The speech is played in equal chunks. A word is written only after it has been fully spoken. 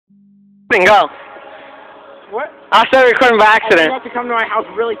Go. What? I started recording by accident. You have to come to my house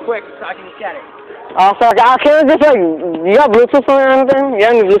really quick so I can get it. Oh, sorry. Can I just, like, you got Bluetooth or anything? You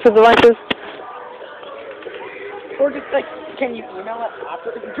have any Bluetooth devices? Or just, like, can you email it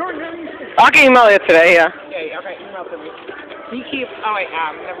after? Jordan, I can email it today, yeah. Yeah, okay, email it to me. You keep, oh wait,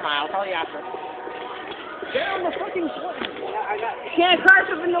 never mind, I'll call you after. Get on the fucking phone. Yeah, I got, you can't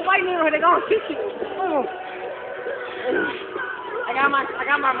crash up in the white neighborhood, they're gonna kick you. Oh. I got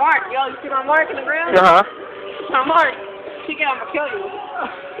my mark, yo, you see my mark in the ground? Uh-huh. My mark. Kick it, I'm gonna kill you.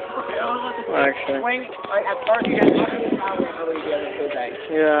 Actually. Wayne, like, at first you guys talking to me, I won't believe you every day.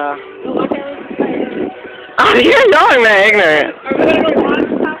 Yeah. Oh, you're young, man, ignorant. Are we gonna go on the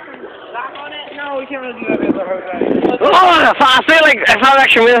top and knock on it? No, we can't really do that because Jose. Oh, I'll say like 5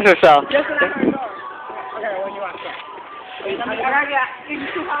 extra minutes or so. Just an hour. Okay, when you want to start. Is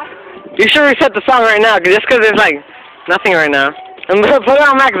it too hot? You should reset the song right now, just because there's like nothing right now. And put it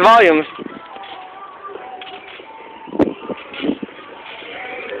on max volumes.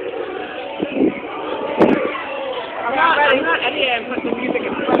 I'm not editing and put the music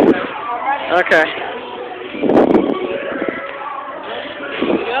in front of it. Okay.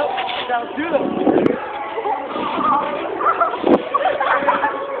 Yep, sounds good.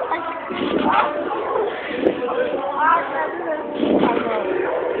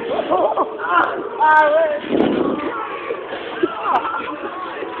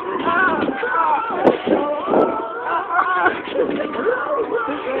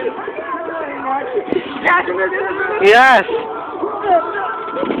 Yes.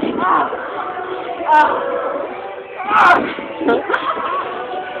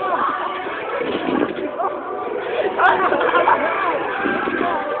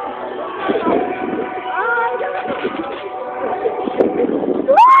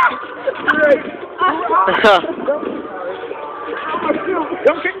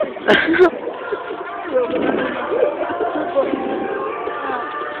 Don't kick me.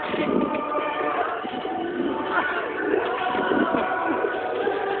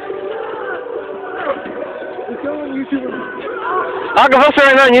 I can post it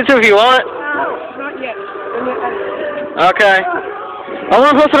right now on YouTube if you want. No, not yet. Okay. I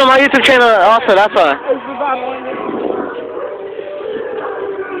want to post it on my YouTube channel also, that's why.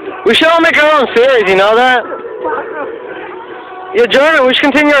 We should all make our own series, you know that? Yeah, Jordan, we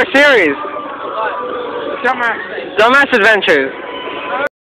should continue our series. What? Dumbass Adventures.